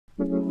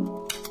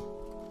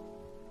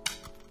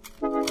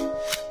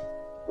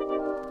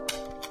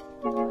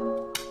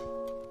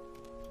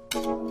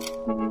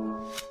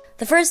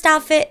first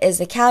outfit is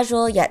a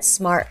casual yet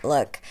smart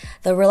look.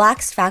 The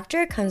relaxed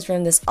factor comes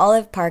from this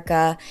olive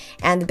parka,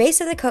 and the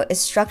base of the coat is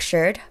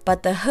structured,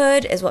 but the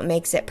hood is what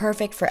makes it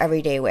perfect for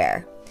everyday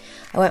wear.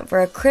 I went for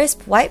a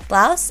crisp white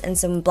blouse and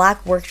some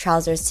black work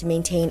trousers to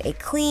maintain a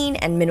clean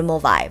and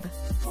minimal vibe.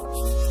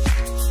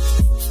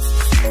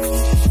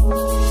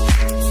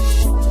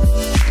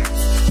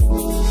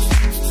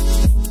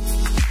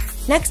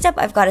 Next up,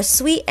 I've got a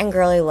sweet and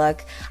girly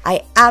look.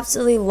 I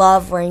absolutely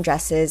love wearing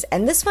dresses,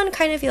 and this one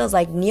kind of feels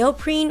like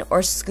neoprene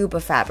or scuba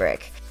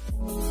fabric.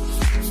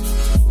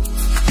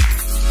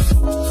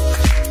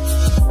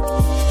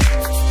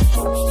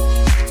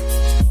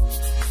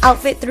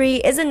 Outfit 3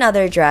 is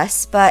another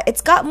dress, but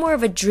it's got more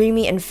of a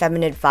dreamy and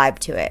feminine vibe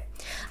to it.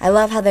 I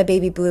love how the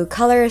baby blue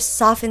color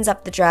softens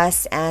up the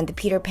dress, and the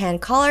Peter Pan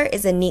collar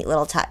is a neat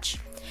little touch.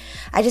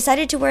 I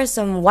decided to wear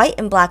some white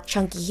and black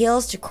chunky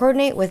heels to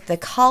coordinate with the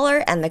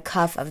collar and the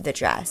cuff of the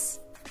dress.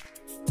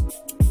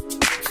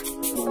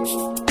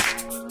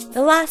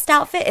 The last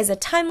outfit is a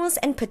timeless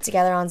and put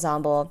together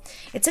ensemble.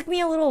 It took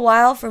me a little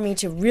while for me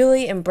to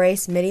really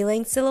embrace midi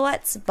length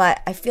silhouettes,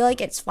 but I feel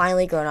like it's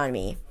finally grown on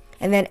me.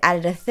 And then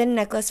added a thin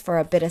necklace for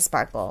a bit of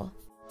sparkle.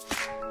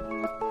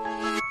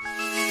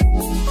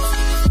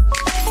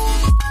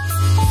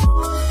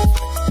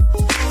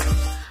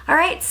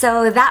 Alright,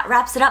 so that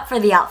wraps it up for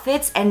the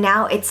outfits, and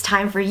now it's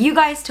time for you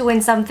guys to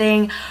win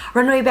something.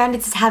 Runway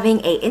Bandits is having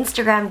an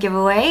Instagram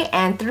giveaway,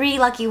 and 3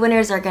 lucky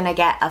winners are gonna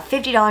get a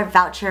 $50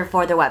 voucher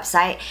for their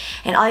website.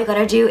 And all you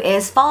gotta do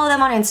is follow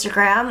them on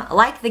Instagram,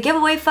 like the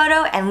giveaway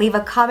photo, and leave a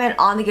comment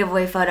on the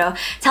giveaway photo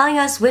telling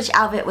us which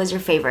outfit was your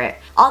favorite.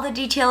 All the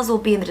details will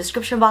be in the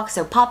description box,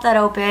 so pop that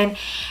open.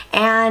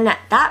 And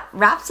that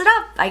wraps it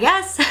up, I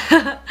guess.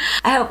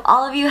 I hope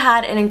all of you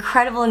had an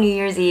incredible New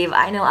Year's Eve.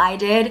 I know I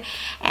did.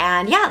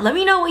 And yeah, let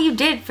me know what you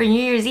did for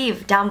New Year's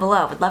Eve down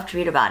below. Would love to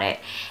read about it.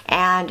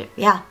 And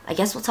yeah, I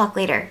guess we'll talk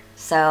later.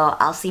 So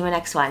I'll see you in the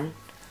next one.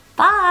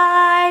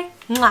 Bye!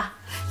 Mwah!